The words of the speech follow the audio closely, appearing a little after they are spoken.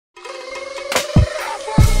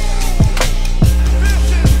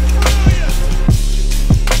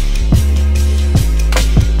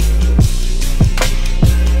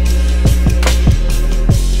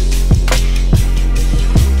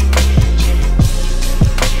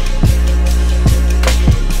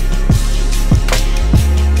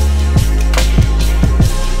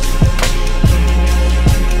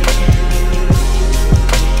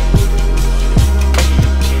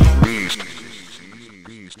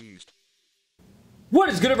What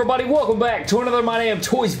is good, everybody? Welcome back to another My Damn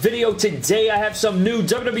Toys video. Today I have some new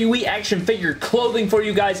WWE action figure clothing for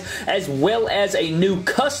you guys, as well as a new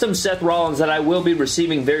custom Seth Rollins that I will be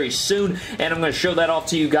receiving very soon, and I'm going to show that off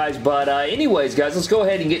to you guys. But anyways, guys, let's go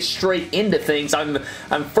ahead and get straight into things. I'm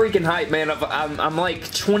freaking hyped, man. I'm like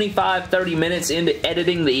 25-30 minutes into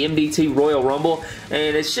editing the MDT Royal Rumble,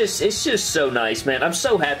 and it's just so nice, man. I'm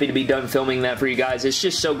so happy to be done filming that for you guys. It's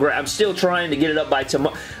just so great. I'm still trying to get it up by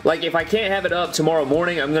tomorrow. Like, if I can't have it up tomorrow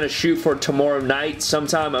morning, I'm going to shoot for tomorrow night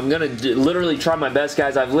sometime. I'm going to literally try my best,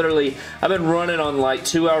 guys. I've been running on like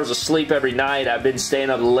 2 hours of sleep every night. I've been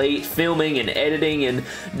staying up late filming and editing and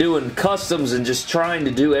doing customs and just trying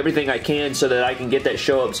to do everything I can so that I can get that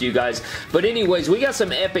show up to you guys. But anyways, we got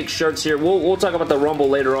some epic shirts here. We'll talk about the Rumble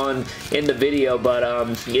later on in the video, but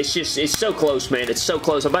it's so close, man. It's so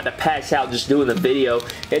close. I'm about to pass out just doing the video.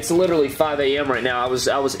 It's literally 5 a.m. right now. I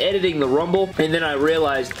was editing the Rumble, and then I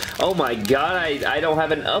realized, oh my god, I don't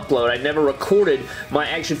have an upload. I never recorded my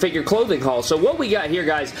action figure clothing haul. So what we got here,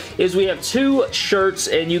 guys, is we have two shirts,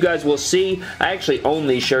 and you guys will see I actually own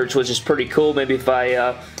these shirts, which is pretty cool. Maybe if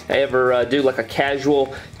I ever do like a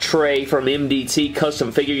casual tray from MDT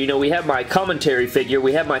custom figure. You know, we have my commentary figure.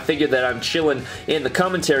 We have my figure that I'm chilling in the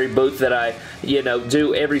commentary booth that I, you know,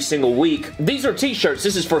 do every single week. These are t-shirts.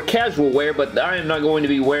 This is for casual wear, but I am not going to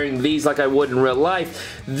be wearing these like I would in real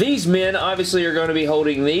life. These men obviously are going to be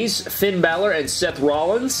holding these, Finn Balor and Seth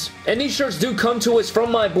Rollins. And these shirts do come to us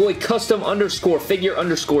from my boy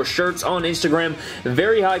custom_figure_shirts on Instagram.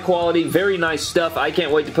 Very high quality, very nice stuff. I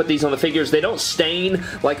can't wait to put these on the figures. They don't stain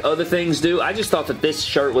like other things do. I just thought that this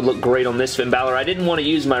shirt would look great on this Finn Balor. I didn't want to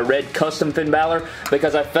use my red custom Finn Balor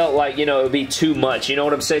because I felt like, you know, it would be too much. You know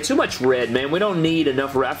what I'm saying? Too much red, man. We don't need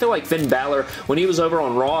enough red. I feel like Finn Balor, when he was over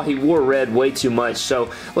on Raw, he wore red way too much. So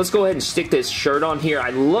let's go ahead and stick this shirt on here.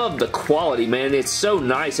 I love the quality, man. It's so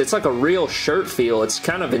nice. It's like a real shirt feel. It's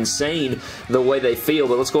kind of insane the way they feel,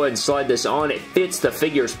 but let's go ahead and slide this on. It fits the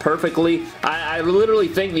figures perfectly. I literally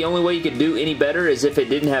think the only way you could do any better is if it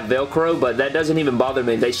didn't have Velcro, but that doesn't even bother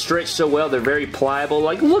me. They stretch so well. They're very pliable.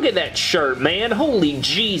 Like, look at that shirt, man. Holy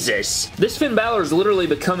Jesus. This Finn Balor is literally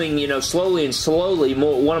becoming, you know, slowly and slowly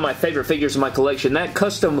one of my favorite figures in my collection. That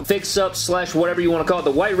custom fix-up / whatever you want to call it,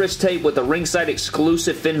 the white wrist tape with the ringside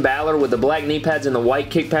exclusive Finn Balor with the black knee pads and the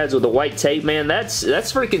white kick pads with the white tape, man, that's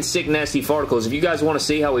freaking sick, nasty farticles. If you guys want to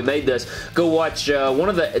see how we made this, go watch one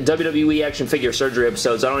of the WWE action figure surgery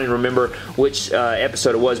episodes. I don't even remember which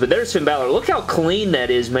episode it was, but there's Finn Balor. Look how clean that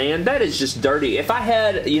is, man. That is just dirty. If I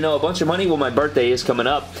had, you know, a bunch of money, well, my birthday is coming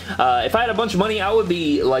up. If I had a bunch of money, I would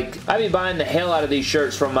be like, I'd be buying the hell out of these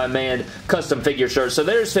shirts from my man Custom Figure Shirts. So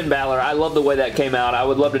there's Finn Balor. I love the way that came out. I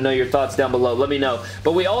would love to know your thoughts down below. Let me know.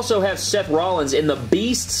 But we also have Seth Rollins in the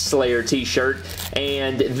Beast Slayer t-shirt,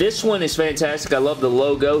 and this one is fantastic. I love the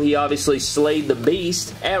logo. He obviously slayed the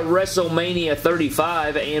Beast at WrestleMania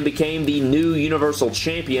 35 and became the new Universal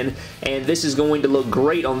Champion, and this is going to look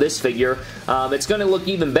great on this figure. It's going to look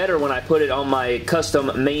even better when I put it on my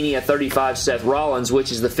custom Mania 35 Seth Rollins,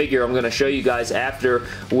 which is the figure I'm going to show you guys after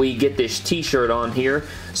we get this t-shirt on here.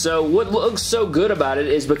 So what looks so good about it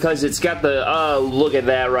is because it's got the, oh, look at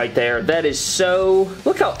that right there. That is so,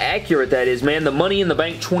 look how accurate that is, man. The Money in the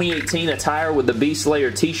Bank 2018 attire with the Beast Slayer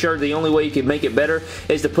t-shirt. The only way you can make it better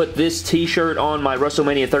is to put this t-shirt on my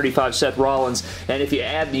WrestleMania 35 Seth Rollins, and if you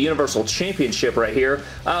add the Universal Championship right here,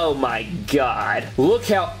 oh my god. Look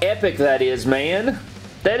how epic that is, man.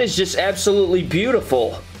 That is just absolutely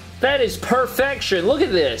beautiful. That is perfection. Look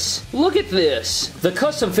at this. Look at this. The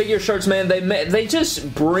custom figure shirts, man, they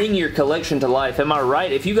just bring your collection to life. Am I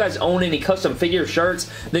right? If you guys own any custom figure shirts,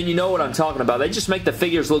 then you know what I'm talking about. They just make the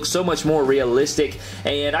figures look so much more realistic,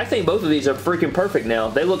 and I think both of these are freaking perfect now.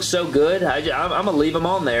 They look so good. I'm going to leave them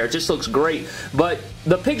on there. It just looks great. But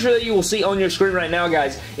the picture that you will see on your screen right now,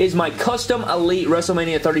 guys, is my custom Elite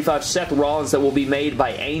WrestleMania 35 Seth Rollins that will be made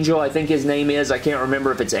by Angel. I think his name is. I can't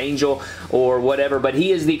remember if it's Angel or whatever, but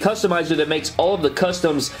he is the customizer that makes all of the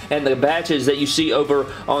customs and the batches that you see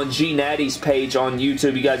over on G Natty's page on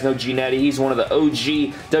YouTube. You guys know G Natty. He's one of the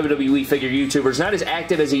OG WWE figure YouTubers. Not as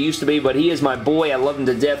active as he used to be, but he is my boy. I love him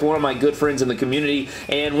to death. One of my good friends in the community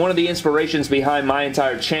and one of the inspirations behind my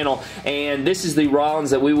entire channel. And this is the Rollins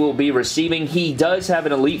that we will be receiving. He does have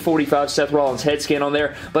an Elite 45 Seth Rollins head scan on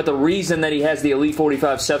there, but the reason that he has the Elite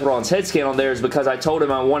 45 Seth Rollins head scan on there is because I told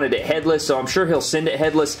him I wanted it headless, so I'm sure he'll send it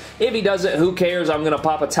headless. If he doesn't, who cares? I'm going to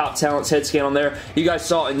pop a Top Talents head scan on there. You guys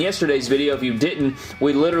saw in yesterday's video. If you didn't,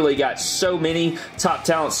 we literally got so many Top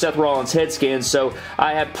Talent Seth Rollins head scans, so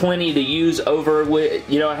I have plenty to use over with,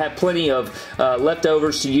 you know, I have plenty of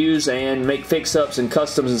leftovers to use and make fix-ups and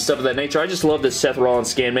customs and stuff of that nature. I just love this Seth Rollins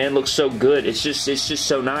scan, man. It looks so good. It's just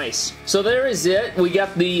so nice. So there is it. We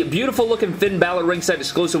got the beautiful looking Finn Balor ringside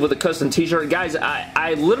exclusive with a custom t-shirt. Guys,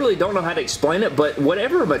 I literally don't know how to explain it, but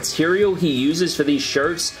whatever material he uses for these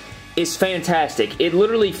shirts is fantastic. It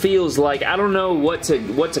literally feels like, I don't know what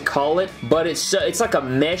to call it, but it's like a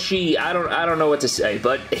meshy, I don't know what to say.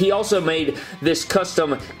 But he also made this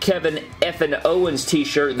custom Kevin effin' Owens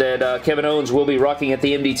t-shirt that Kevin Owens will be rocking at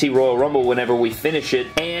the MDT Royal Rumble whenever we finish it,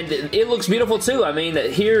 and it looks beautiful too. I mean,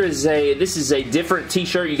 this is a different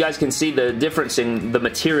t-shirt. You guys can see the difference in the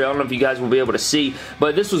material. I don't know if you guys will be able to see,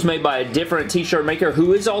 but this was made by a different t-shirt maker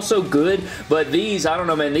who is also good, but these, I don't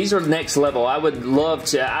know, man, these are next level. I would love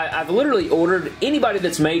to, I've literally ordered anybody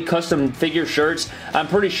that's made custom figure shirts. I'm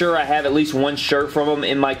pretty sure I have at least one shirt from them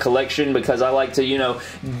in my collection because I like to, you know,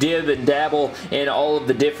 dib and dabble in all of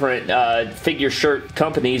the different figure shirt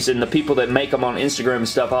companies and the people that make them on Instagram and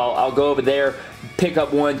stuff. I'll go over there, pick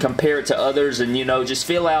up one, compare it to others, and, you know, just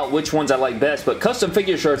feel out which ones I like best. But custom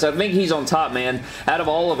figure shirts, I think he's on top, man, out of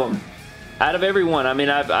all of them. Out of everyone. I mean,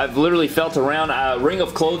 I've literally felt around. Ring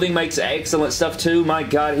of Clothing makes excellent stuff too. My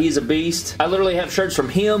God, he's a beast. I literally have shirts from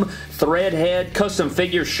him, Threadhead, custom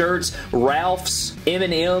figure shirts, Ralph's,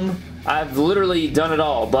 M&M. I've literally done it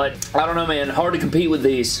all, but I don't know, man. Hard to compete with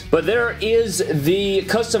these. But there is the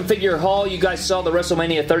custom figure haul. You guys saw the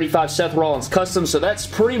WrestleMania 35 Seth Rollins custom, so that's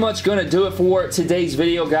pretty much going to do it for today's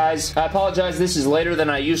video, guys. I apologize. This is later than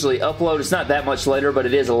I usually upload. It's not that much later, but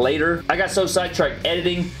it is later. I got so sidetracked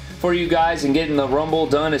editing for you guys and getting the Rumble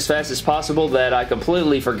done as fast as possible that I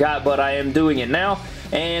completely forgot, but I am doing it now,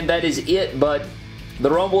 and that is it. But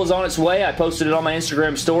the Rumble is on its way. I posted it on my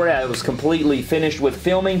Instagram story. I was completely finished with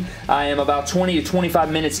filming. I am about 20 to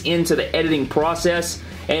 25 minutes into the editing process,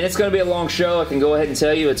 and it's going to be a long show. I can go ahead and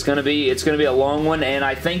tell you it's going to be a long one, and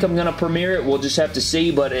I think I'm going to premiere it. We'll just have to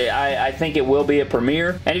see, but I think it will be a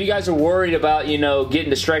premiere. And if you guys are worried about, you know,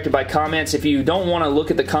 getting distracted by comments, if you don't want to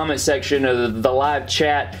look at the comment section or the live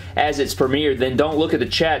chat as it's premiered, then don't look at the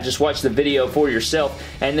chat. Just watch the video for yourself,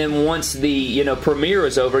 and then once the, you know, premiere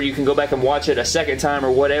is over, you can go back and watch it a second time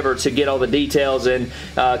or whatever to get all the details and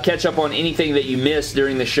catch up on anything that you missed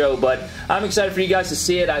during the show. But I'm excited for you guys to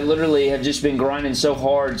see it. I literally have just been grinding so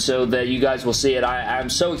hard so that you guys will see it. I'm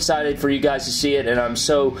so excited for you guys to see it, and I'm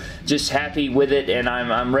so just happy with it, and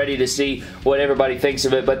I'm ready to see what everybody thinks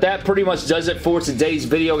of it. But that pretty much does it for today's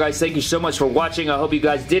video, guys. Thank you so much for watching. I hope you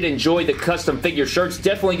guys did enjoy the custom figure shirts.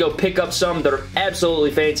 Definitely go pick up some. They're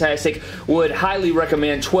absolutely fantastic. Would highly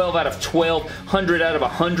recommend. 12 out of 12, 100 out of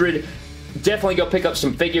 100. Definitely go pick up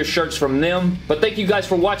some figure shirts from them. But thank you guys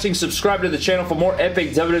for watching. Subscribe to the channel for more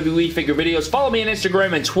epic WWE figure videos. Follow me on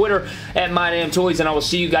Instagram and Twitter at MYDAMNTOYS, and I will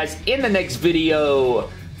see you guys in the next video.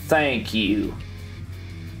 Thank you.